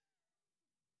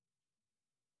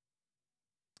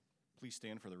Please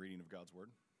stand for the reading of God's word.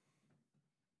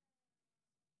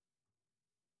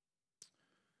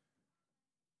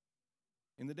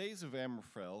 In the days of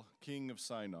Amraphel, king of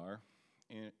Shinar,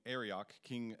 Arioch,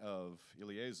 king of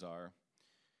Eleazar,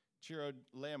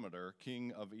 Chedorlaomer,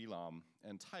 king of Elam,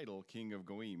 and Tidal, king of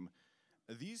Goim,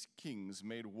 these kings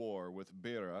made war with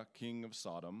Bera, king of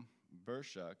Sodom,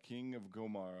 Bersha, king of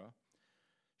Gomorrah,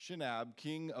 Shinab,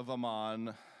 king of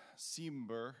Ammon,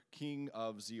 Simber, king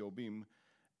of Zeobim,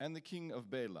 and the king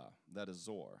of Bela, that is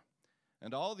Zor.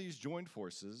 And all these joined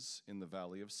forces in the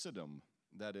valley of Siddim,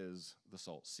 that is the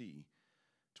Salt Sea.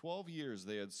 12 years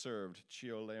they had served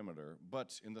Chedorlaomer,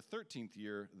 but in the 13th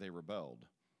year they rebelled.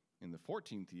 In the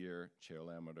 14th year,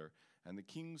 Chedorlaomer and the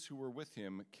kings who were with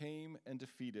him came and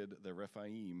defeated the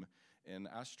Rephaim in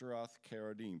Ashtaroth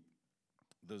Karadim,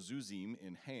 the Zuzim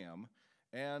in Ham,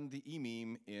 and the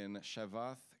Emim in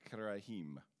Shavath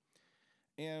Karaim,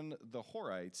 and the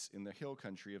Horites in the hill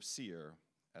country of Seir,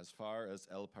 as far as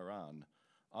El Paran,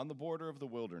 on the border of the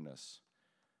wilderness.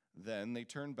 Then they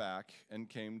turned back and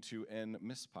came to En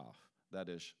Mispah, that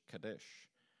is Kadesh,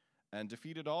 and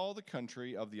defeated all the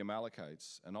country of the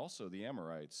Amalekites, and also the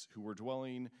Amorites, who were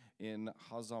dwelling in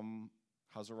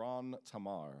Hazaron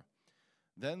Tamar.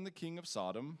 Then the king of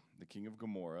Sodom, the king of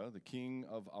Gomorrah, the king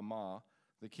of Ammah,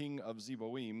 the king of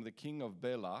Zeboim, the king of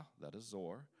Bela, that is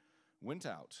Zor, went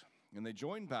out, and they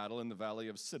joined battle in the valley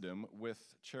of Siddim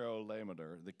with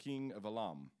Chedorlaomer, the king of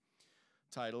Elam,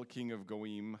 Tidal, king of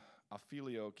Goim,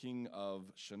 Aphelio, king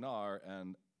of Shinar,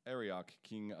 and Arioch,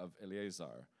 king of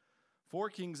Eleazar. 4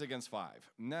 kings against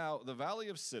 5. Now the valley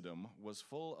of Siddim was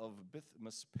full of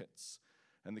Bithmas pits,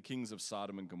 and the kings of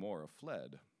Sodom and Gomorrah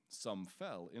fled. Some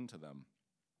fell into them,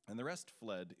 and the rest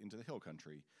fled into the hill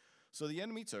country. So the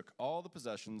enemy took all the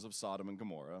possessions of Sodom and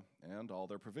Gomorrah and all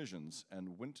their provisions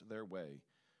and went their way.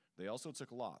 They also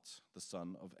took Lot, the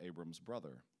son of Abram's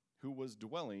brother, who was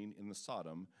dwelling in the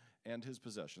Sodom, and his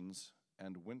possessions,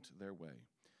 and went their way.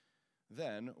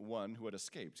 Then one who had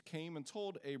escaped came and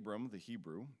told Abram the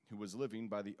Hebrew, who was living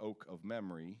by the oak of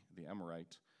Mamre, the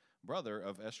Amorite, brother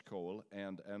of Eshcol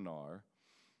and Anar.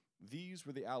 These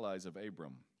were the allies of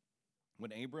Abram.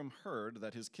 When Abram heard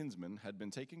that his kinsman had been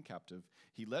taken captive,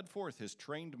 he led forth his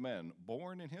trained men,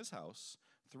 born in his house,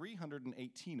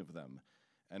 318 of them,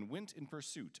 and went in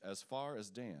pursuit as far as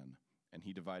Dan, and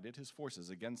he divided his forces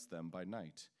against them by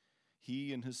night,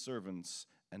 he and his servants,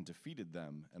 and defeated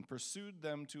them, and pursued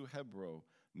them to Hebron,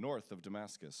 north of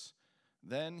Damascus.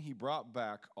 Then he brought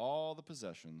back all the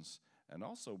possessions, and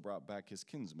also brought back his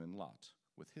kinsman Lot,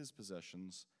 with his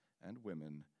possessions, and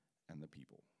women, and the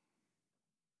people.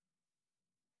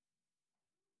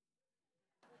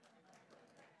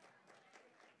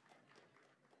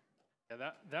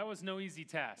 Yeah, that was no easy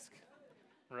task,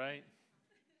 right?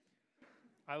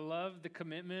 I love the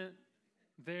commitment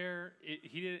there.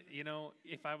 He did,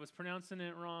 if I was pronouncing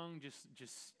it wrong,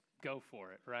 just go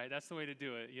for it, right? That's the way to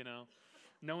do it,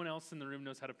 No one else in the room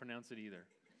knows how to pronounce it either.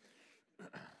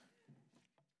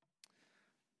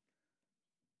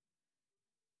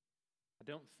 I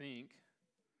don't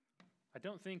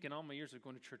think in all my years of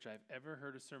going to church I've ever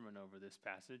heard a sermon over this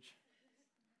passage.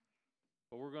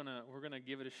 But we're gonna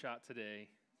give it a shot today.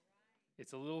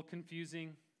 It's a little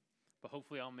confusing, but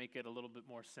hopefully I'll make it a little bit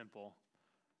more simple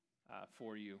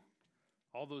for you.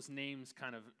 All those names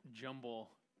kind of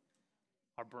jumble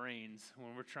our brains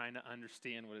when we're trying to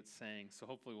understand what it's saying. So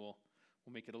hopefully we'll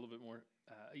make it a little bit more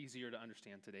easier to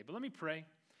understand today. But let me pray,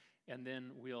 and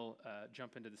then we'll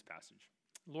jump into this passage.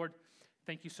 Lord,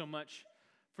 thank you so much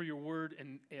for your word,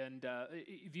 and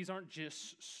these aren't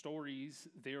just stories.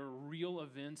 They're real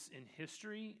events in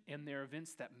history, and they're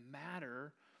events that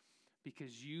matter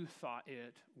because you thought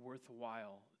it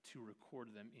worthwhile to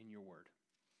record them in your word.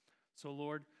 So,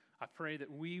 Lord, I pray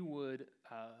that we would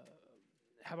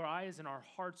have our eyes and our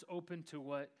hearts open to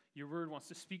what your word wants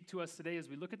to speak to us today as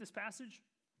we look at this passage,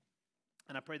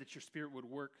 and I pray that your Spirit would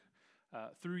work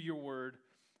through your word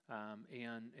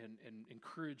and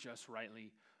encourage us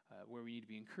rightly where we need to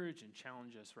be encouraged, and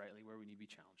challenge us rightly where we need to be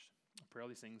challenged. I pray all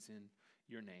these things in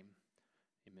your name.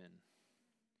 Amen.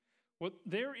 Well,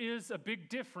 there is a big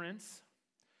difference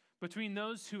between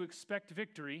those who expect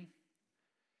victory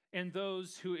and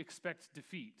those who expect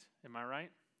defeat. Am I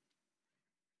right?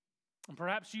 And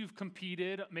perhaps you've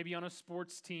competed maybe on a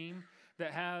sports team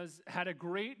that has had a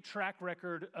great track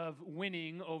record of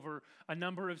winning over a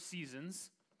number of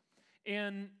seasons,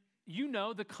 and you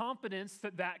know the confidence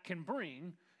that can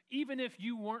bring, even if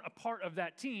you weren't a part of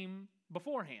that team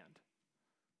beforehand.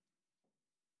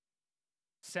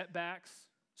 Setbacks,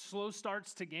 slow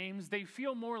starts to games, they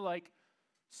feel more like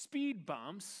speed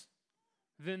bumps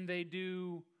than they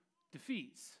do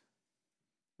defeats.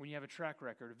 when you have a track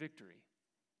record of victory.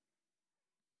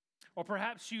 Or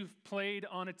perhaps you've played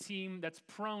on a team that's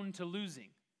prone to losing.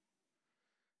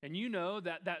 And you know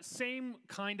that that same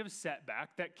kind of setback,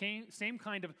 same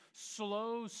kind of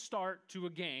slow start to a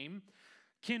game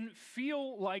can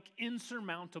feel like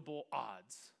insurmountable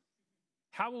odds.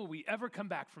 How will we ever come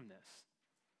back from this?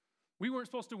 We weren't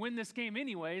supposed to win this game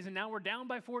anyways, and now we're down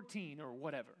by 14 or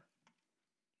whatever.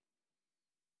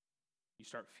 You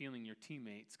start feeling your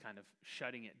teammates kind of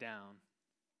shutting it down,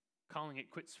 calling it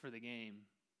quits for the game.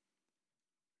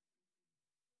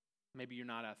 Maybe you're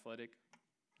not athletic.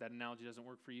 That analogy doesn't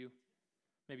work for you.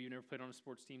 Maybe you've never played on a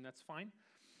sports team. That's fine.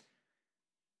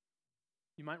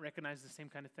 You might recognize the same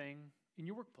kind of thing in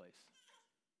your workplace.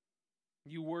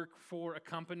 You work for a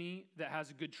company that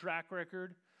has a good track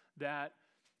record, that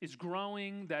is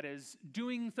growing, that is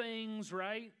doing things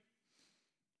right.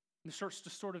 There starts to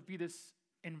sort of be this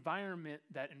environment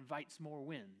that invites more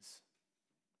wins.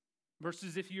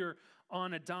 Versus if you're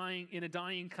in a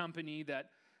dying company that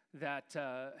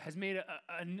has made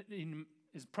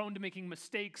is prone to making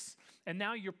mistakes, and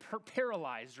now you're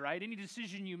paralyzed, right? Any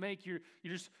decision you make, you're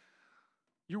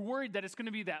worried that it's going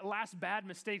to be that last bad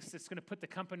mistake that's going to put the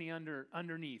company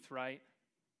underneath, right?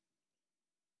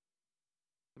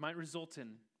 It might result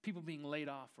in people being laid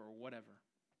off or whatever.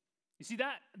 You see,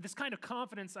 this kind of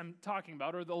confidence I'm talking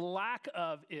about, or the lack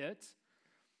of it,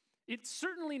 it's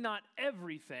certainly not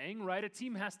everything, right? A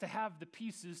team has to have the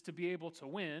pieces to be able to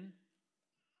win,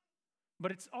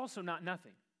 but it's also not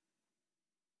nothing.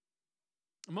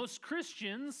 Most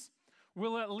Christians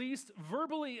will at least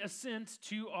verbally assent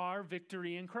to our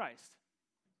victory in Christ.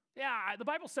 Yeah, the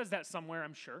Bible says that somewhere,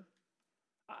 I'm sure.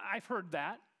 I've heard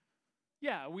that.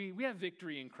 Yeah, we have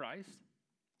victory in Christ.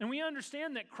 And we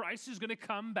understand that Christ is going to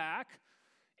come back,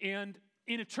 and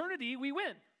in eternity, we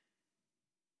win.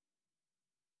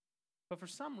 But for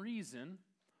some reason,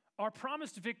 our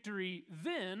promised victory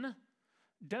then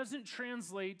doesn't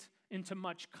translate into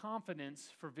much confidence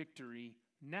for victory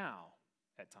now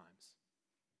at times.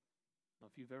 I don't know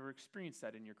if you've ever experienced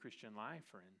that in your Christian life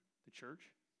or in the church.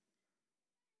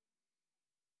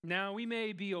 Now, we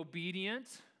may be obedient,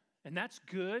 and that's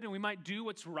good, and we might do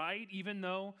what's right, even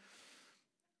though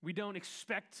we don't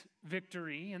expect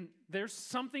victory, and there's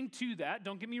something to that,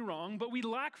 don't get me wrong, but we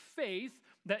lack faith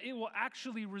that it will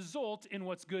actually result in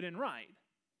what's good and right.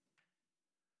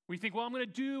 We think, well, I'm going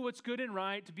to do what's good and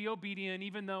right to be obedient,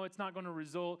 even though it's not going to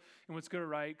result in what's good or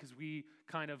right, because we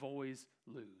kind of always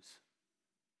lose.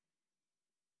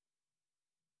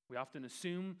 We often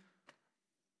assume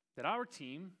that our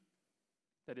team,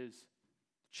 that is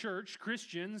church,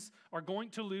 Christians, are going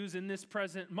to lose in this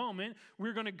present moment.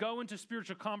 We're going to go into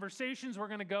spiritual conversations. We're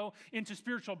going to go into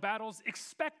spiritual battles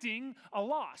expecting a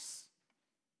loss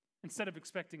instead of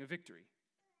expecting a victory.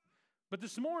 But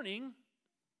this morning,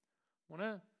 I want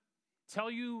to tell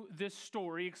you this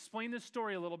story, explain this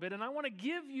story a little bit, and I want to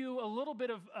give you a little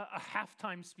bit of a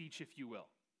halftime speech, if you will.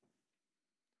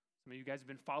 Some of you guys have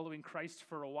been following Christ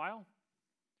for a while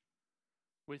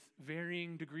with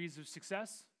varying degrees of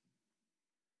success.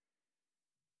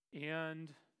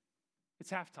 And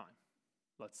it's halftime,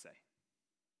 let's say.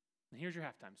 And here's your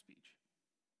halftime speech.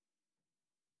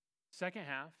 Second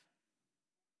half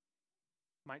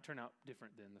might turn out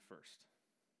different than the first.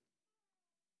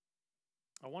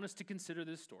 I want us to consider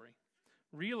this story,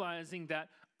 realizing that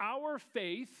our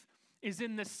faith is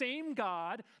in the same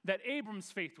God that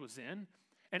Abram's faith was in,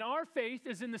 and our faith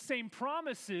is in the same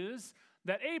promises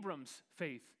that Abram's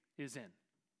faith is in.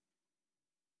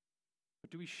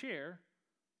 But do we share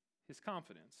his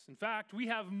confidence? In fact, we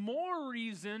have more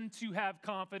reason to have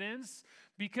confidence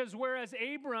because whereas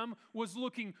Abram was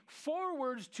looking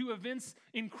forward to events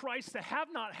in Christ that have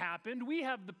not happened, we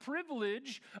have the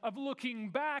privilege of looking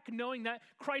back knowing that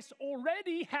Christ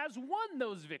already has won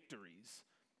those victories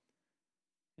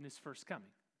in his first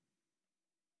coming.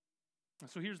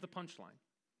 So here's the punchline.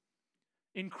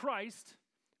 In Christ,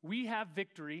 we have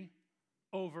victory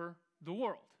over the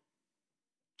world.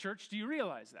 Church, do you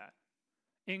realize that?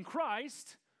 In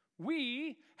Christ,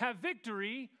 we have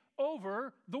victory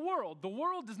over the world. The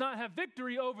world does not have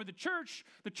victory over the church.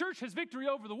 The church has victory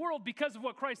over the world because of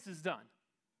what Christ has done.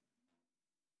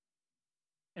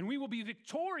 And we will be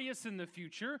victorious in the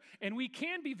future, and we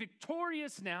can be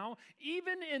victorious now,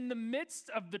 even in the midst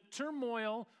of the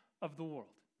turmoil of the world.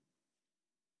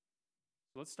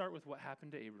 So let's start with what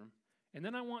happened to Abram. And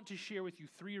then I want to share with you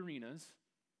three arenas,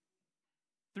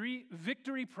 three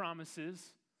victory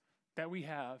promises that we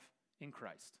have in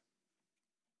Christ.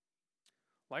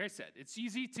 Like I said, it's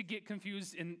easy to get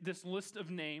confused in this list of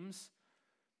names.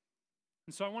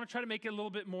 And so I want to try to make it a little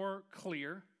bit more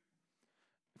clear.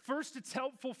 First, it's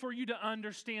helpful for you to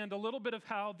understand a little bit of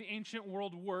how the ancient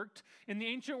world worked. In the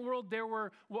ancient world, there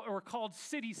were what were called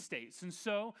city-states. And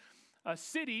so a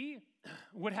city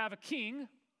would have a king,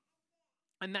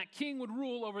 and that king would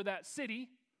rule over that city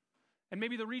and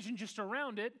maybe the region just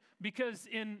around it, because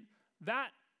in that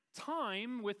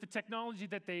time, with the technology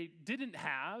that they didn't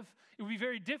have, it would be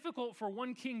very difficult for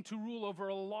one king to rule over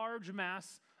a large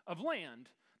mass of land.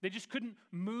 They just couldn't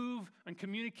move and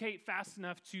communicate fast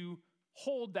enough to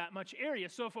hold that much area.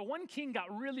 So if one king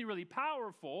got really, really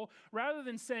powerful, rather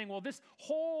than saying, well, this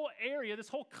whole area, this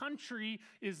whole country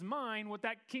is mine, what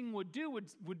that king would do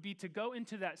would be to go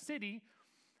into that city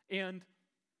and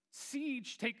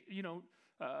siege,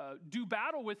 do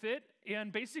battle with it,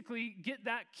 and basically get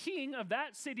that king of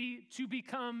that city to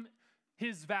become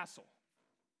his vassal.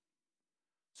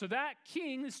 So that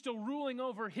king is still ruling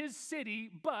over his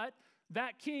city, but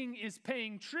that king is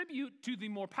paying tribute to the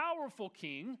more powerful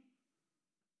king,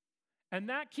 and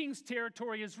that king's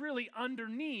territory is really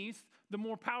underneath the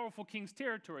more powerful king's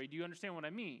territory. Do you understand what I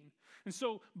mean? And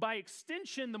so, by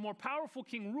extension, the more powerful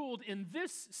king ruled in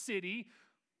this city,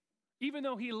 even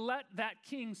though he let that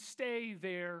king stay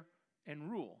there and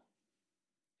rule.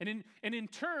 And in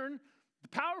turn, the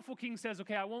powerful king says,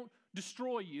 okay, I won't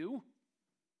destroy you,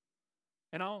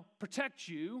 and I'll protect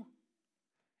you,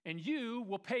 and you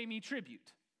will pay me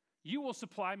tribute. You will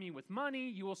supply me with money,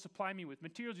 you will supply me with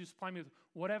materials, you supply me with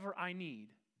whatever I need.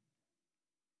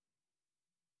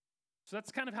 So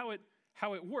that's kind of how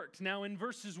it worked. Now in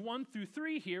verses 1 through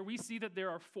 3 here, we see that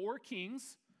there are 4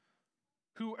 kings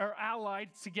who are allied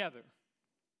together.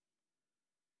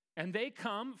 And they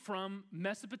come from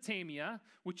Mesopotamia,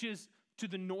 which is to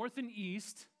the north and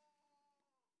east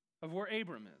of where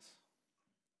Abram is.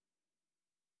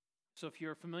 So if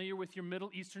you're familiar with your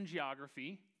Middle Eastern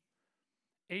geography,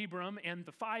 Abram and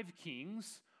the 5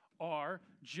 kings are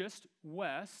just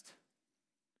west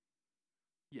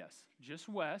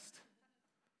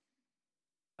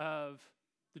of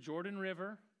the Jordan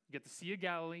River. You get the Sea of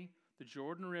Galilee, the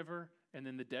Jordan River, and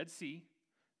then the Dead Sea.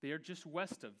 They are just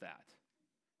west of that,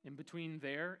 in between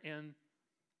there and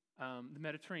the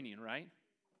Mediterranean, right?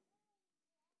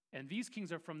 And these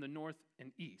kings are from the north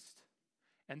and east.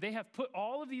 And they have put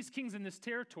all of these kings in this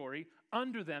territory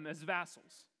under them as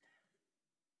vassals.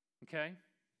 Okay?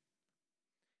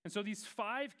 And so these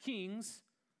 5 kings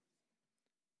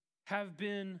have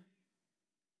been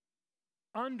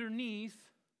underneath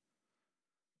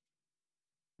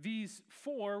these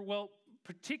 4. Well,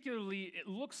 particularly, it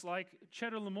looks like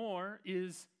Chedorlaomer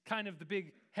is kind of the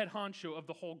big head honcho of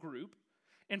the whole group.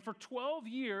 And for 12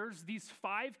 years, these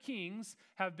 5 kings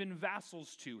have been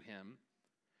vassals to him.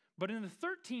 But in the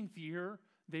 13th year,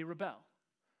 they rebel.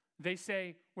 They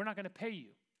say, we're not going to pay you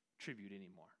tribute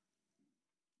anymore.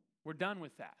 We're done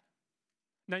with that.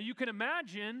 Now, you can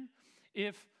imagine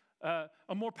if a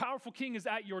more powerful king is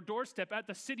at your doorstep, at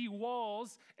the city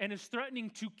walls, and is threatening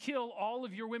to kill all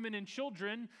of your women and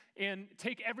children and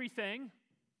take everything,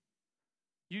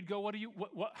 you'd go,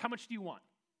 how much do you want?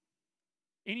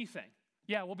 Anything.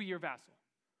 Yeah, we'll be your vassal.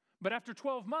 But after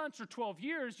 12 months or 12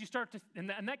 years, you start to, and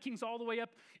that king's all the way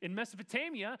up in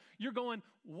Mesopotamia, you're going,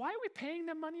 why are we paying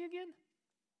them money again?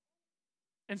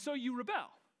 And so you rebel.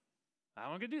 I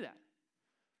don't want to do that.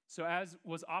 So as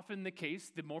was often the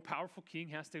case, the more powerful king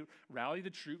has to rally the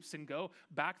troops and go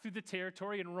back through the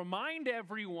territory and remind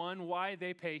everyone why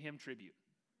they pay him tribute.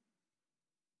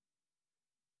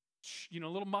 A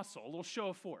little muscle, a little show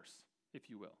of force, if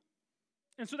you will.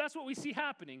 And so that's what we see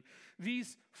happening.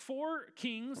 These 4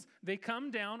 kings, they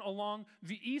come down along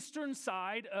the eastern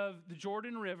side of the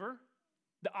Jordan River,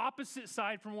 the opposite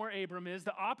side from where Abram is,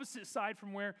 the opposite side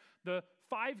from where the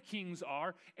 5 kings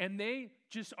are, and they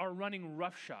just are running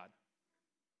roughshod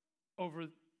over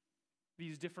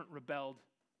these different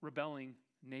rebelling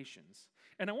nations.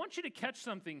 And I want you to catch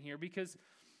something here, because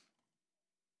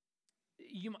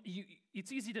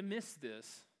it's easy to miss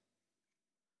this.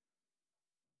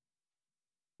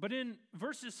 But in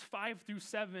verses 5 through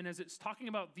 7, as it's talking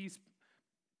about these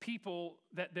people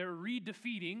that they're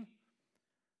redefeating,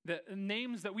 the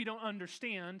names that we don't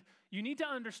understand, you need to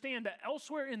understand that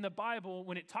elsewhere in the Bible,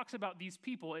 when it talks about these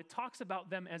people, it talks about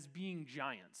them as being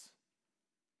giants,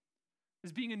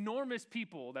 as being enormous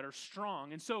people that are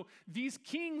strong. And so these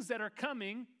kings that are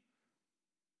coming,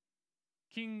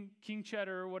 King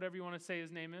Cheddar, or whatever you want to say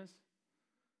his name is,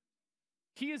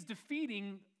 he is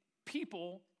defeating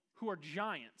people who are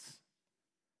giants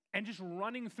and just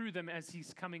running through them as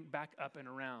he's coming back up and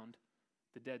around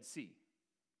the Dead Sea.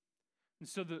 And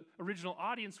so the original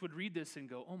audience would read this and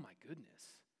go, oh my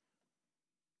goodness,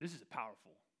 this is a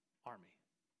powerful army.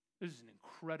 This is an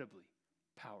incredibly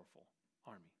powerful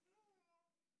army.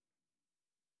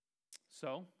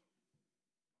 So,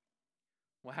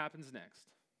 what happens next?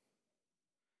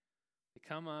 They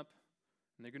come up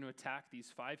and they're going to attack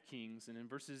these 5 kings. And in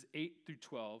verses 8 through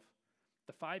 12,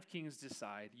 the 5 kings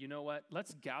decide, you know what?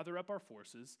 Let's gather up our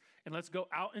forces and let's go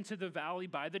out into the valley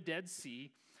by the Dead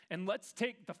Sea and let's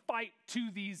take the fight to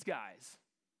these guys.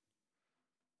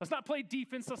 Let's not play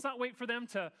defense. Let's not wait for them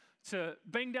to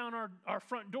bang down our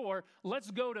front door.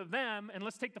 Let's go to them and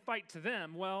let's take the fight to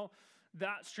them. Well,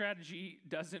 that strategy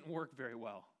doesn't work very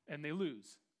well, and they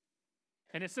lose.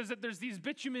 And it says that there's these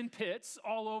bitumen pits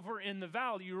all over in the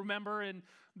valley. You remember in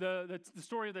the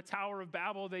story of the Tower of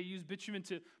Babel, they used bitumen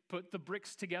to put the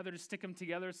bricks together, to stick them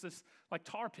together. It's this like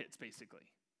tar pits,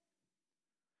 basically.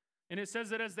 And it says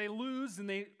that as they lose and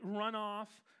they run off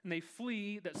and they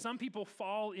flee, that some people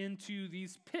fall into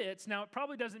these pits. Now, it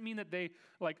probably doesn't mean that they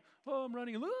like, oh, I'm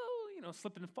running,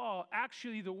 slip and fall.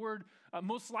 Actually, the word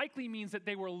most likely means that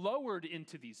they were lowered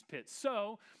into these pits.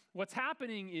 So what's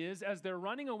happening is, as they're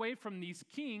running away from these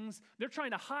kings, they're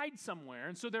trying to hide somewhere.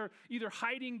 And so they're either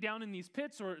hiding down in these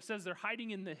pits, or it says they're hiding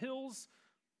in the hills.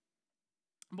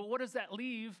 But what does that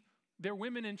leave their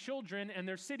women and children and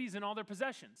their cities and all their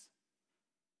possessions?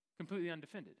 Completely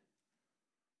undefended.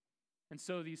 And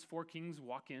so these 4 kings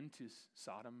walk into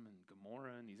Sodom and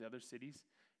Gomorrah and these other cities,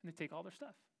 and they take all their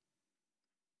stuff.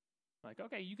 Like,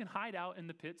 okay, you can hide out in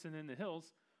the pits and in the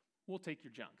hills. We'll take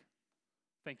your junk.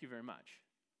 Thank you very much.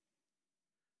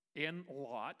 And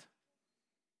Lot,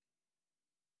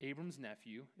 Abram's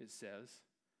nephew, it says,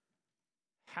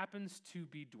 happens to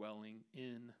be dwelling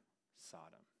in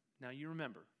Sodom. Now you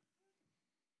remember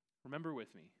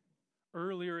with me.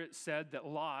 Earlier it said that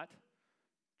Lot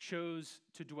chose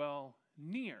to dwell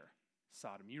near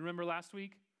Sodom. You remember last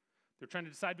week? They're trying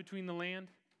to decide between the land.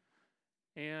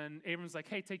 And Abram's like,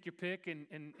 hey, take your pick.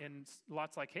 And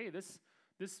Lot's like, hey, this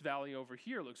valley over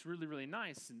here looks really, really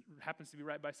nice, and happens to be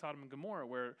right by Sodom and Gomorrah,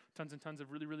 where tons and tons of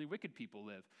really, really wicked people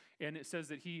live. And it says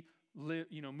that he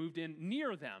moved in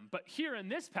near them. But here in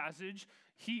this passage,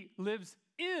 he lives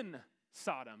in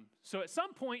Sodom. So at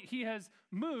some point, he has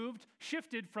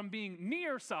shifted from being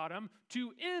near Sodom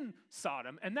to in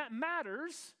Sodom. And that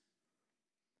matters.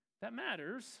 That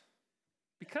matters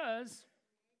because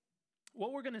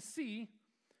what we're going to see,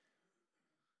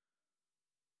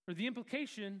 or the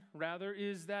implication, rather,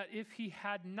 is that if he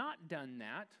had not done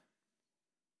that,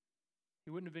 he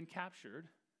wouldn't have been captured,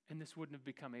 and this wouldn't have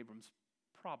become Abram's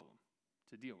problem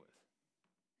to deal with.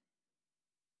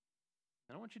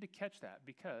 And I want you to catch that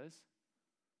because,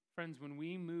 friends, when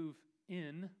we move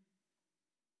in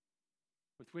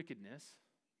with wickedness,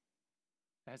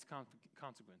 it has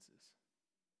consequences.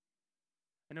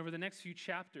 And over the next few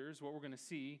chapters, what we're going to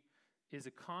see is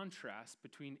a contrast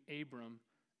between Abram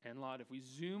and Lot. If we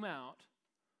zoom out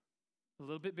a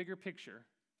little bit bigger picture,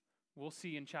 we'll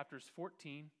see in chapters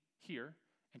 14 here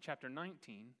and chapter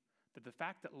 19 that the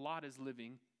fact that Lot is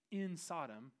living in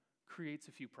Sodom creates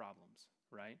a few problems,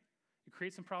 right? It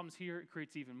creates some problems here. It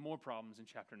creates even more problems in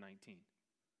chapter 19.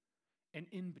 And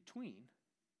in between,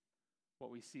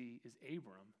 what we see is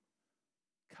Abram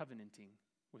covenanting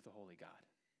with the holy God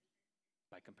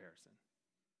by comparison.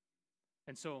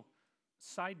 And so,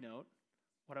 side note,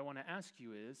 what I want to ask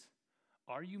you is,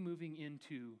 are you moving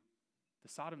into the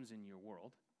Sodoms in your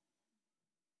world,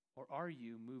 or are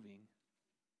you moving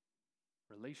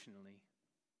relationally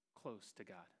close to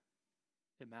God?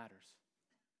 It matters.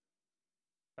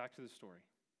 Back to the story.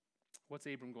 What's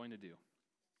Abram going to do?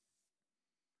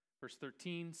 Verse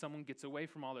 13, someone gets away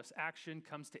from all this action,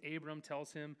 comes to Abram,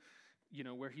 tells him,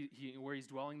 where he's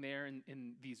dwelling there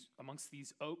in these amongst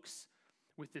these oaks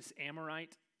with this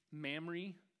Amorite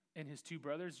Mamre and his 2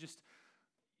 brothers.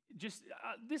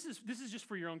 This is just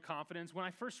for your own confidence. When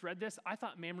I first read this, I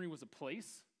thought Mamre was a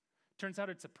place. Turns out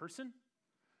it's a person.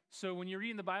 So when you're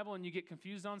reading the Bible and you get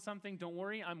confused on something, don't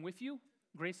worry, I'm with you.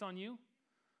 Grace on you.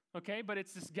 Okay, but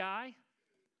it's this guy,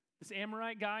 this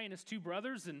Amorite guy and his 2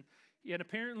 brothers, and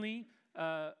apparently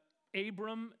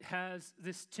Abram has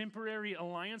this temporary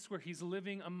alliance where he's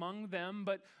living among them,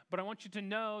 but I want you to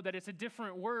know that it's a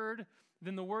different word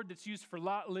than the word that's used for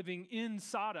Lot living in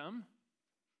Sodom.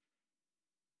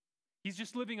 He's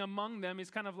just living among them. He's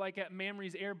kind of like at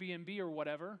Mamre's Airbnb or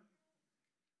whatever.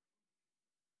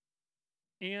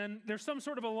 And there's some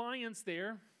sort of alliance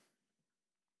there.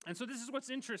 And so this is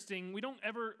what's interesting.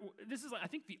 This is, I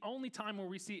think, the only time where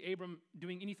we see Abram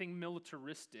doing anything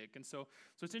militaristic. And so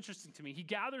it's interesting to me. He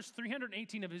gathers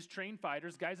 318 of his trained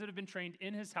fighters, guys that have been trained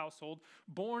in his household,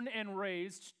 born and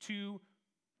raised to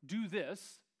do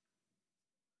this.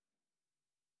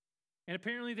 And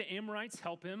apparently the Amorites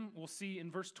help him. We'll see in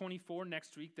verse 24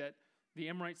 next week that The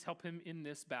Amorites help him in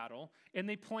this battle, and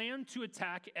they plan to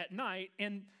attack at night,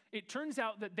 and it turns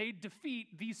out that they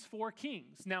defeat these 4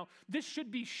 kings. Now, this should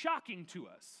be shocking to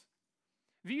us.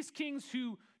 These kings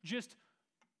who just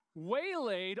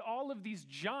waylaid all of these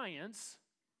giants,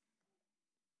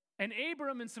 and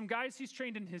Abram and some guys he's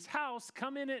trained in his house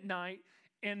come in at night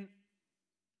and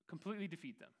completely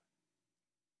defeat them.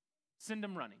 Send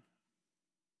them running.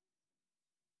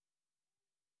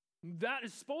 That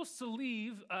is supposed to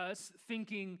leave us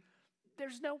thinking,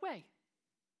 there's no way.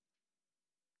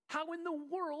 How in the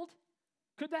world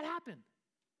could that happen?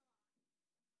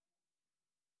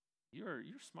 You're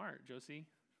smart, Josie.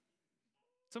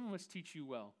 Someone must teach you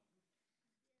well.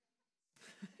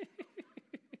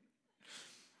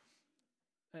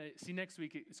 See, next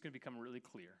week it's going to become really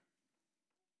clear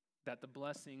that the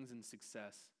blessings and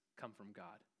success come from God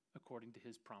according to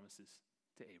his promises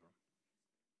to Abram.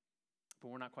 But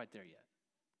we're not quite there yet.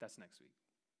 That's next week.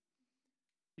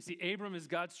 You see, Abram is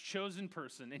God's chosen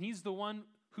person, and he's the one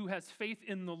who has faith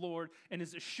in the Lord and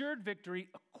is assured victory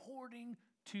according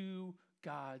to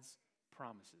God's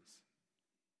promises.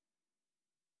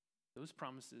 Those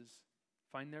promises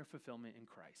find their fulfillment in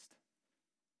Christ.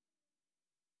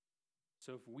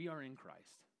 So if we are in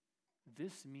Christ,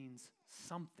 this means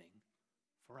something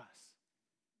for us.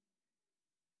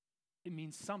 It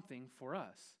means something for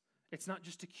us. It's not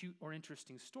just a cute or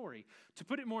interesting story. To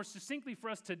put it more succinctly for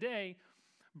us today,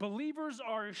 believers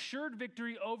are assured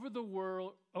victory over the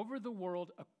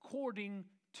world according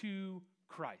to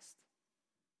Christ.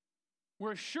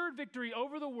 We're assured victory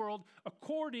over the world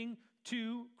according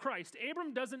to Christ.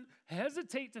 Abram doesn't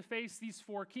hesitate to face these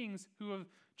 4 kings who have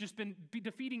just been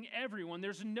defeating everyone.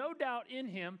 There's no doubt in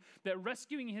him that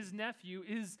rescuing his nephew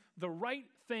is the right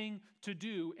thing to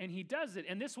do, and he does it.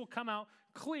 And this will come out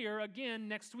clear again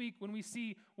next week when we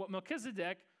see what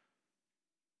Melchizedek,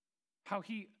 how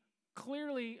he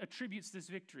clearly attributes this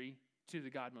victory to the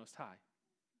God Most High.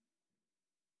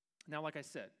 Now, like I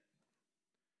said,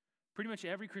 pretty much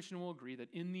every Christian will agree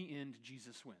that in the end,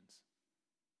 Jesus wins.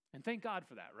 And thank God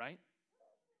for that, right?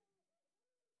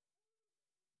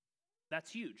 That's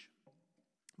huge.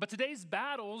 But today's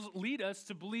battles lead us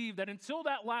to believe that until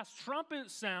that last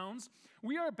trumpet sounds,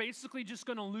 we are basically just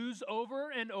going to lose over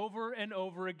and over and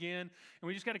over again. And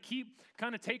we just got to keep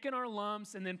kind of taking our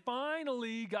lumps, and then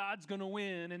finally God's going to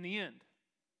win in the end.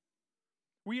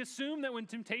 We assume that when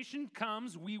temptation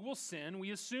comes, we will sin. We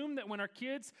assume that when our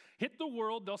kids hit the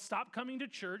world, they'll stop coming to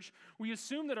church. We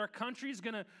assume that our country is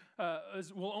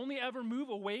will only ever move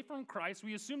away from Christ.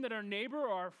 We assume that our neighbor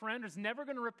or our friend is never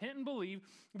going to repent and believe.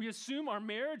 We assume our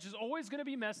marriage is always going to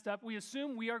be messed up. We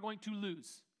assume we are going to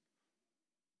lose.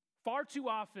 Far too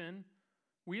often,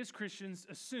 we as Christians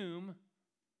assume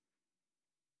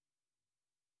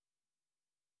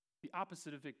the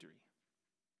opposite of victory.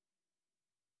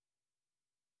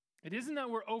 It isn't that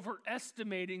we're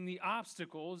overestimating the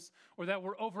obstacles or that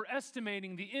we're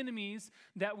overestimating the enemies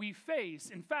that we face.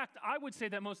 In fact, I would say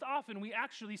that most often we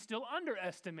actually still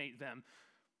underestimate them.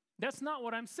 That's not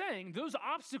what I'm saying. Those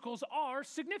obstacles are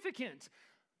significant.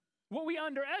 What we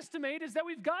underestimate is that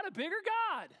we've got a bigger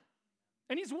God,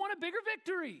 and he's won a bigger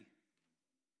victory.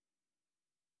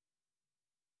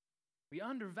 We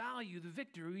undervalue the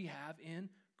victory we have in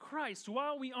Christ.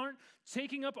 While we aren't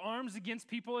taking up arms against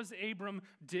people as Abram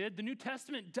did, the New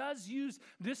Testament does use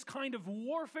this kind of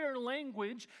warfare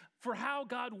language for how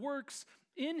God works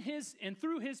in his and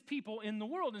through his people in the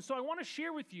world. And so I want to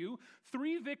share with you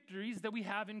 3 victories that we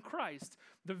have in Christ.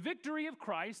 The victory of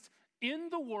Christ in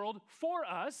the world for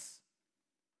us,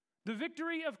 the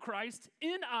victory of Christ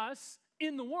in us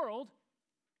in the world,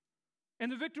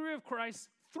 and the victory of Christ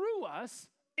through us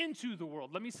into the world.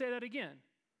 Let me say that again.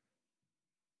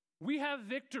 We have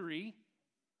victory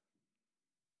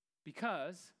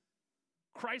because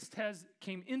Christ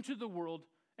came into the world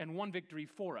and won victory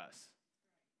for us.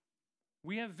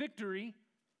 We have victory,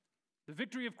 the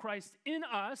victory of Christ in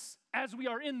us as we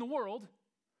are in the world,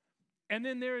 and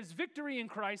then there is victory in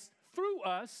Christ through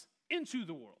us into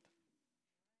the world.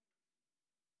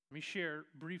 Let me share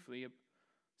briefly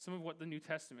some of what the New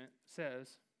Testament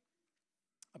says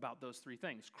about those 3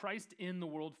 things. Christ in the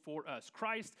world for us.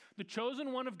 Christ, the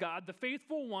chosen one of God, the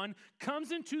faithful one,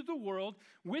 comes into the world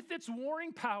with its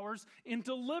warring powers and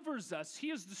delivers us. He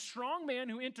is the strong man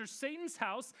who enters Satan's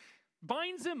house,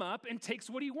 binds him up, and takes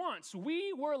what he wants.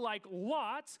 We were like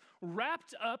Lot,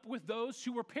 wrapped up with those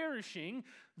who were perishing,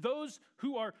 those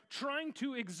who are trying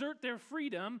to exert their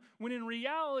freedom, when in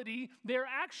reality, they're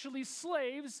actually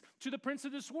slaves to the prince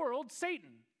of this world, Satan.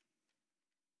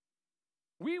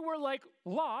 We were like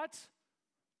Lot.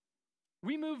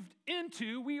 We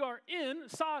are in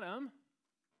Sodom.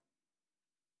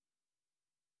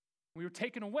 We were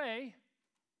taken away,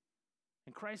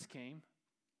 and Christ came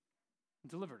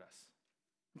and delivered us.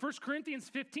 1 Corinthians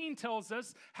 15 tells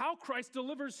us how Christ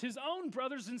delivers his own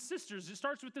brothers and sisters. It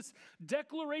starts with this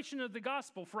declaration of the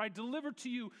gospel. For I delivered to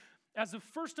you as of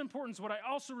first importance what I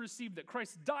also received, that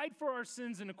Christ died for our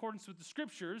sins in accordance with the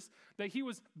scriptures, that he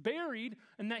was buried,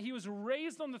 and that he was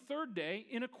raised on the third day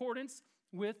in accordance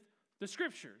with the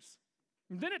scriptures.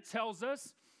 And then it tells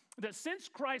us that since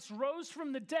Christ rose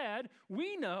from the dead,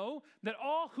 we know that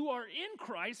all who are in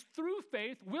Christ through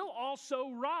faith will also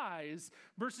rise.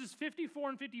 Verses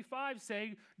 54 and 55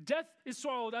 say, death is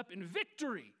swallowed up in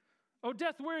victory. Oh,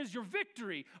 death, where is your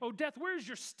victory? Oh, death, where is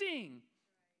your sting?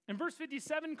 And verse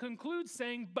 57 concludes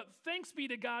saying, but thanks be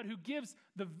to God who gives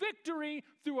the victory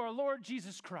through our Lord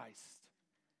Jesus Christ.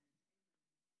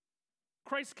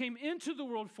 Christ came into the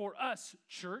world for us,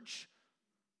 church,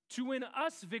 to win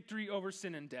us victory over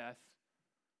sin and death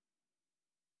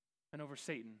and over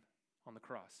Satan on the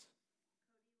cross.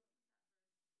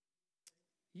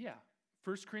 Yeah,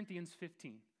 1 Corinthians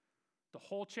 15. The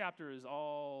whole chapter is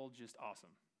all just awesome.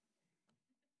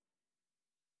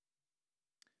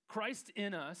 Christ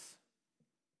in us,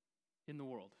 in the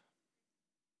world.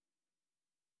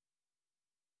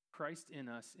 Christ in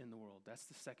us, in the world. That's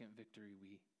the second victory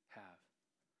we have.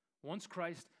 Once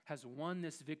Christ has won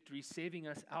this victory, saving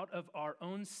us out of our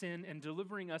own sin and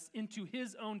delivering us into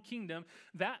his own kingdom,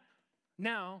 that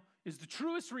now is the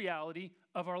truest reality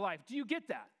of our life. Do you get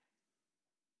that?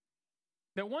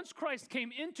 That once Christ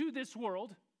came into this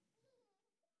world,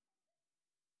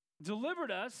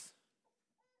 delivered us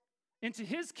into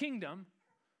his kingdom,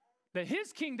 that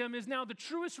his kingdom is now the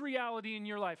truest reality in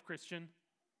your life, Christian.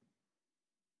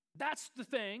 That's the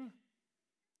thing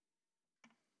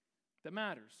that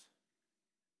matters.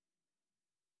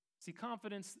 See,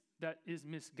 confidence that is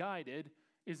misguided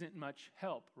isn't much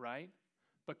help, right?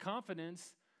 But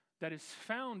confidence that is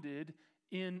founded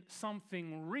in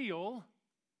something real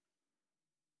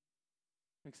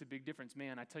makes a big difference.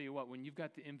 Man, I tell you what, when you've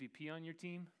got the MVP on your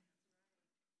team,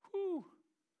 whoo,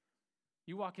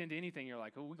 you walk into anything, you're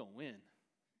like, oh, we're going to win.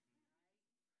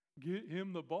 Get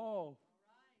him the ball.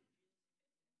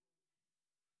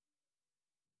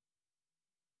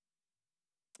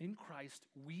 In Christ,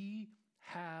 we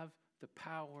have the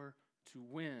power to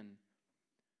win.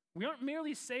 We aren't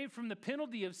merely saved from the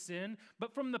penalty of sin,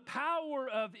 but from the power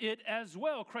of it as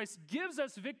well. Christ gives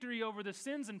us victory over the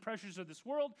sins and pressures of this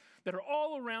world that are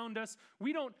all around us.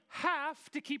 We don't have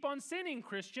to keep on sinning,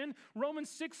 Christian. Romans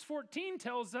 6:14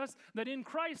 tells us that in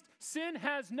Christ, sin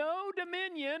has no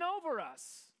dominion over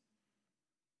us.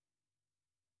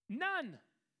 None.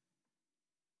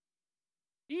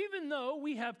 Even though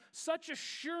we have such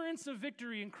assurance of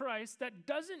victory in Christ, that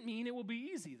doesn't mean it will be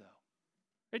easy, though.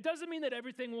 It doesn't mean that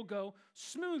everything will go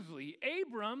smoothly.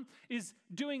 Abram is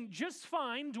doing just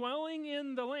fine, dwelling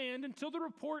in the land until the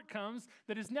report comes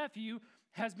that his nephew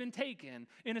has been taken.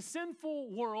 In a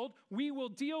sinful world, we will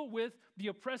deal with the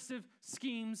oppressive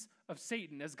schemes of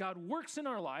Satan. As God works in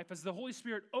our life, as the Holy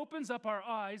Spirit opens up our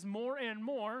eyes more and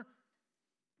more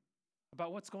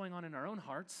about what's going on in our own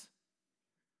hearts,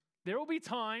 there will be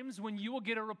times when you will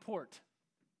get a report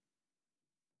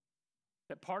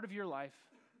that part of your life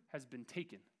has been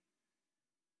taken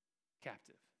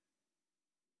captive.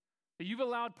 That you've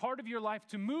allowed part of your life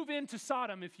to move into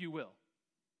Sodom, if you will.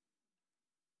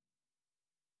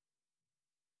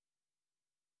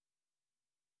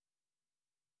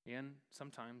 And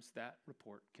sometimes that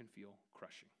report can feel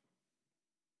crushing.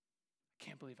 I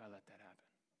can't believe I let that happen.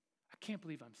 I can't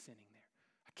believe I'm sinning there.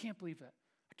 I can't believe that.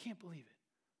 I can't believe it.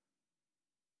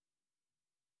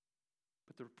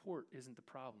 But the report isn't the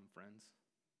problem, friends.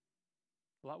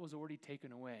 Lot was already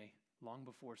taken away long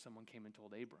before someone came and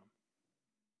told Abram.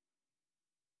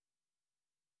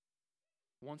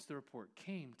 Once the report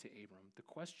came to Abram, the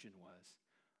question was,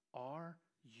 are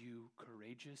you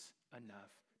courageous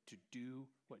enough to do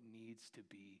what needs to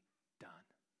be done?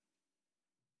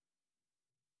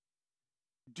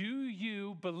 Do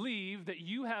you believe that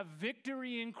you have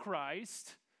victory in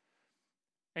Christ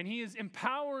and he is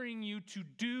empowering you to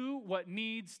do what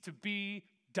needs to be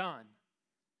done?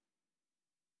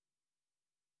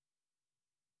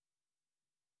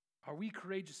 Are we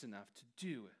courageous enough to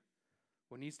do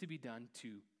what needs to be done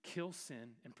to kill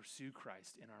sin and pursue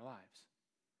Christ in our lives?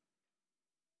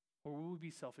 Or will we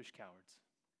be selfish cowards?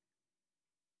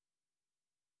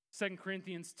 2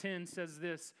 Corinthians 10 says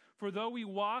this, for though we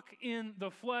walk in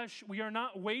the flesh, we are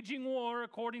not waging war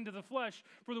according to the flesh.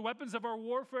 For the weapons of our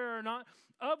warfare are not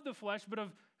of the flesh,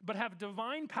 but have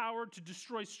divine power to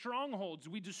destroy strongholds.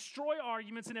 We destroy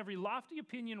arguments and every lofty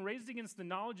opinion raised against the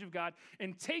knowledge of God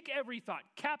and take every thought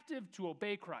captive to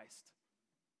obey Christ.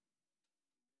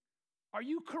 Are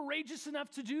you courageous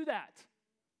enough to do that?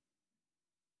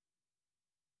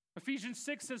 Ephesians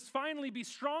 6 says, finally, be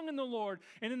strong in the Lord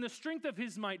and in the strength of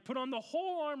his might. Put on the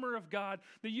whole armor of God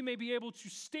that you may be able to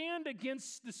stand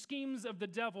against the schemes of the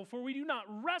devil. For we do not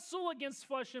wrestle against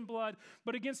flesh and blood,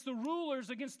 but against the rulers,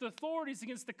 against the authorities,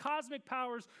 against the cosmic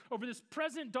powers over this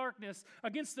present darkness,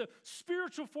 against the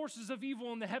spiritual forces of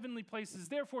evil in the heavenly places.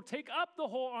 Therefore, take up the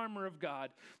whole armor of God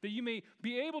that you may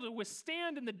be able to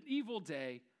withstand in the evil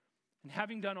day, and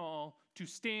having done all, to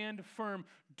stand firm.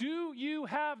 Do you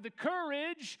have the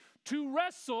courage to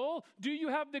wrestle? Do you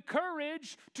have the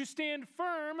courage to stand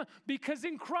firm? Because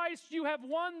in Christ you have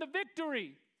won the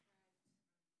victory.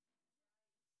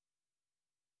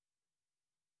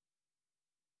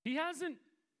 He hasn't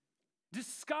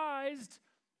disguised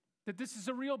that this is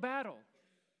a real battle.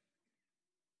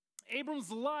 Abram's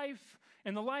life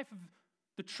and the life of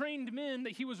the trained men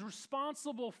that he was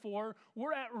responsible for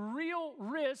were at real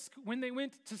risk when they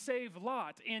went to save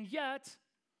Lot. And yet,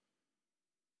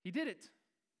 he did it.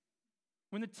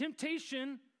 When the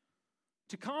temptation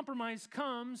to compromise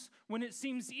comes, when it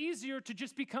seems easier to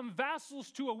just become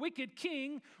vassals to a wicked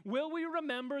king, will we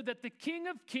remember that the King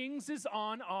of Kings is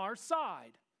on our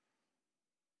side?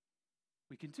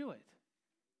 We can do it.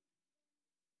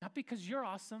 Not because you're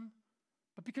awesome,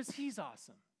 but because he's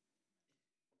awesome.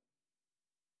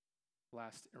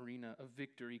 Last arena of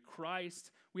victory,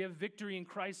 Christ. We have victory in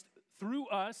Christ through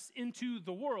us into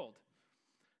the world.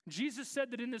 Jesus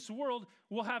said that in this world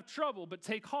we'll have trouble, but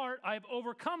take heart, I have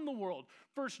overcome the world.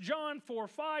 1 John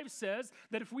 4:5 says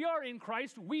that if we are in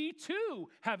Christ, we too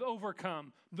have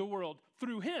overcome the world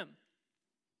through him.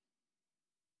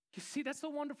 You see, that's the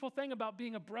wonderful thing about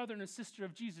being a brother and a sister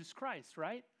of Jesus Christ,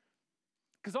 right?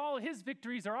 Because all of his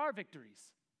victories are our victories.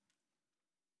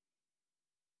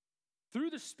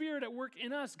 Through the Spirit at work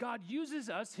in us, God uses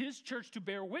us, his church, to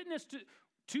bear witness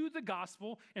to the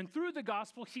gospel, and through the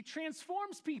gospel, he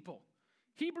transforms people.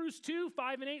 Hebrews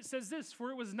 2:5-8 says this, for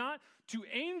it was not to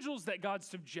angels that God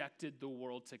subjected the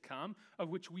world to come, of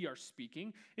which we are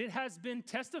speaking. It has been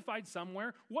testified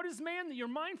somewhere, what is man that you're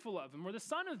mindful of him, or the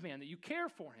son of man that you care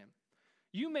for him?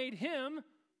 You made him,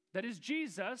 that is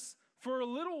Jesus, for a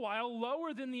little while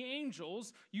lower than the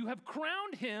angels. You have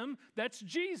crowned him, that's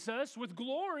Jesus, with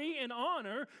glory and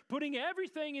honor, putting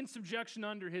everything in subjection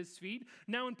under his feet.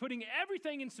 Now in putting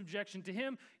everything in subjection to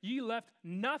him, ye left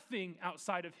nothing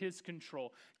outside of his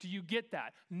control. Do you get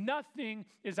that? Nothing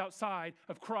is outside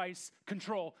of Christ's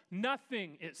control.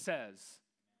 Nothing, it says.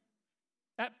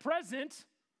 At present,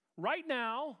 right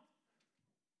now,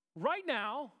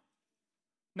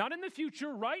 not in the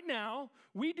future, right now,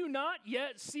 we do not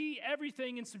yet see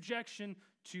everything in subjection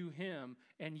to him.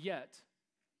 And yet,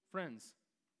 friends,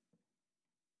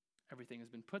 everything has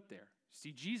been put there.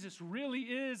 See, Jesus really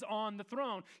is on the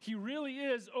throne. He really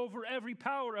is over every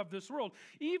power of this world.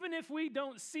 Even if we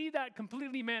don't see that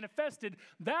completely manifested,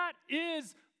 that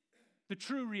is the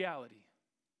true reality.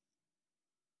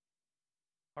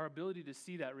 Our ability to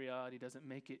see that reality doesn't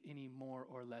make it any more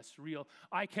or less real.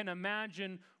 I can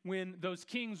imagine when those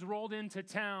kings rolled into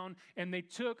town and they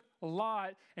took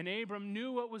Lot, and Abram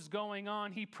knew what was going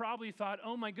on. He probably thought,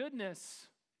 oh my goodness,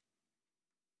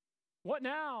 what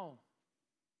now?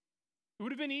 It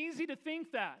would have been easy to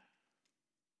think that.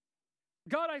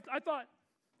 God, I thought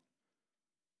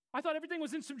everything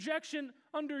was in subjection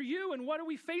under you, and what are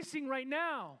we facing right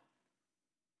now?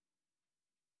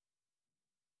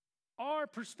 Our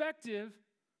perspective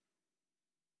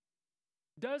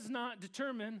does not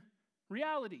determine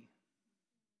reality.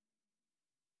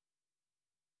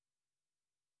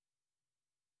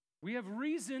 We have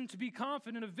reason to be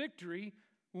confident of victory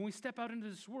when we step out into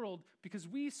this world because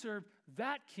we serve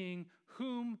that King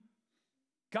whom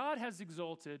God has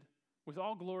exalted with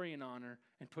all glory and honor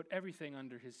and put everything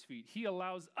under his feet. He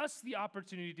allows us the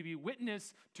opportunity to be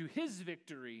witness to his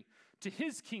victory, to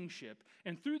his kingship.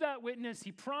 And through that witness,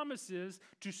 he promises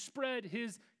to spread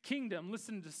his kingdom.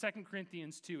 Listen to 2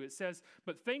 Corinthians 2. It says,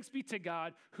 but thanks be to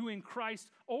God who in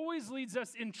Christ always leads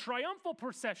us in triumphal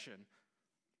procession.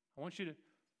 I want you to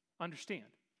understand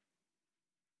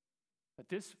that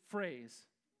this phrase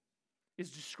is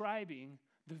describing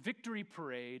the victory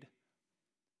parade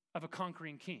of a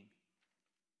conquering king,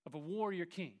 of a warrior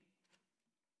king.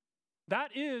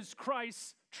 That is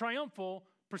Christ's triumphal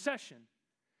procession.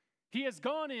 He has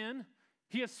gone in,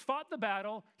 he has fought the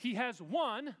battle, he has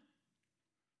won,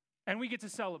 and we get to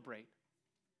celebrate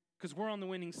because we're on the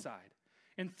winning side.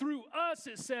 And through us,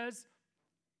 it says,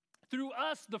 through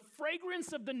us, the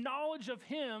fragrance of the knowledge of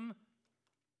him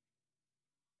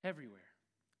everywhere.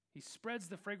 He spreads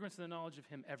the fragrance of the knowledge of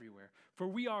him everywhere. For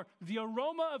we are the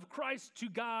aroma of Christ to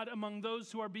God among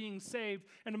those who are being saved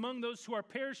and among those who are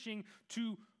perishing,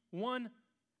 to one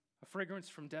a fragrance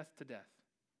from death to death,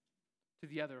 to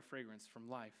the other a fragrance from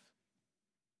life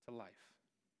to life.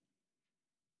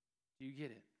 Do you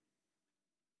get it?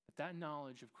 That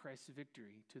knowledge of Christ's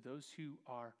victory to those who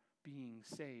are being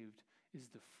saved is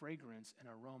the fragrance and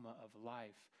aroma of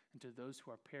life. And to those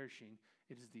who are perishing,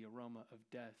 it is the aroma of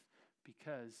death,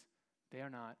 because they are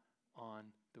not on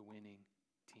the winning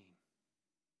team.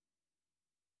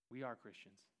 We are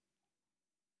Christians.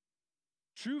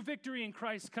 True victory in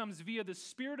Christ comes via the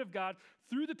Spirit of God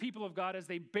through the people of God as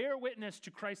they bear witness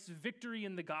to Christ's victory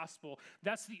in the gospel.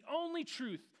 That's the only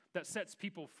truth that sets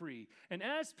people free. And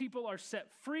as people are set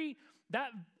free,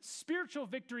 that spiritual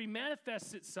victory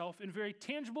manifests itself in very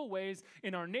tangible ways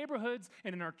in our neighborhoods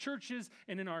and in our churches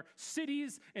and in our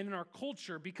cities and in our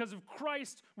culture. Because of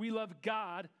Christ, we love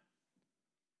God.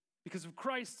 Because of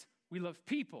Christ, we love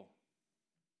people.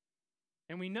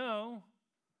 And we know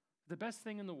the best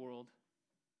thing in the world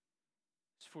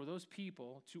is for those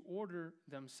people to order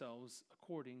themselves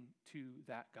according to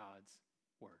that God's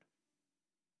word.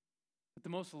 But the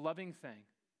most loving thing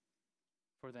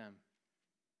for them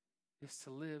is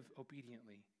to live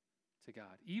obediently to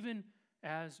God, even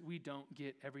as we don't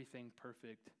get everything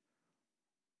perfect,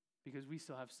 because we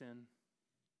still have sin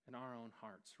in our own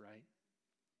hearts, right?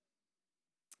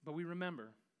 But we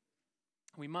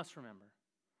must remember,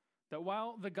 that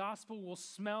while the gospel will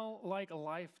smell like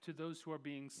life to those who are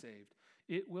being saved,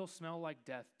 it will smell like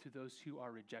death to those who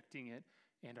are rejecting it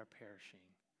and are perishing.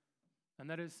 And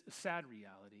that is a sad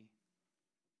reality,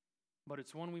 but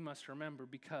it's one we must remember,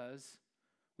 because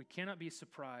we cannot be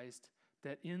surprised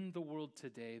that in the world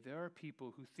today, there are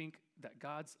people who think that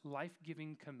God's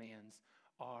life-giving commands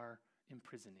are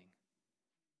imprisoning.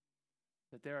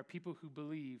 That there are people who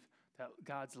believe that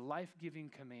God's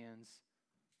life-giving commands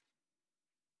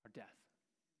are death,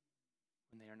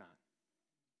 when they are not.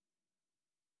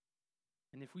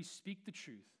 And if we speak the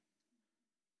truth,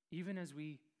 even as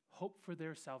we hope for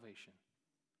their salvation,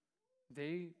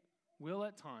 they will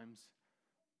at times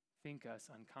think us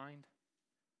unkind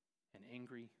and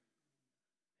angry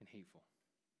and hateful.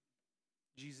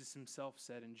 Jesus himself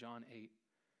said in John 8,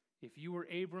 if you were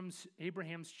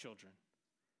Abraham's children,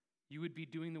 you would be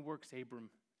doing the works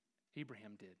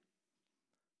Abraham did.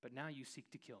 But now you seek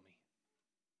to kill me,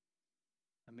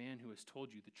 a man who has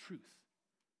told you the truth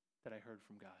that I heard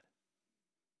from God.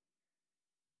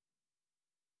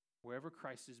 Wherever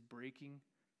Christ is breaking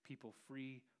people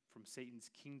free from Satan's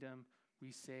kingdom,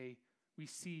 we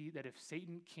see that if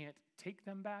Satan can't take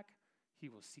them back, he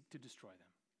will seek to destroy them.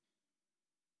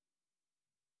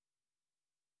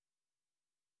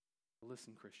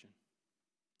 Listen, Christian.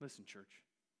 Listen, church.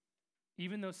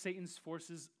 Even though Satan's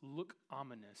forces look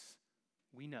ominous,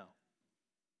 we know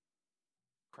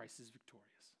Christ is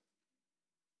victorious.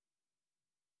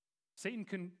 Satan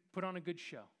can put on a good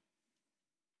show,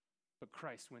 but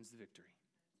Christ wins the victory.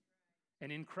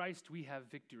 And in Christ, we have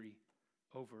victory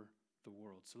over the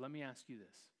world. So let me ask you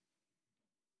this.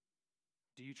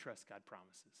 Do you trust God's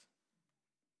promises?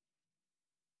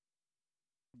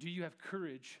 Do you have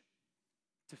courage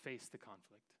to face the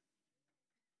conflict?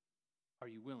 Are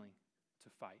you willing to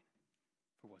fight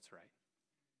for what's right?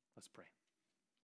 Let's pray.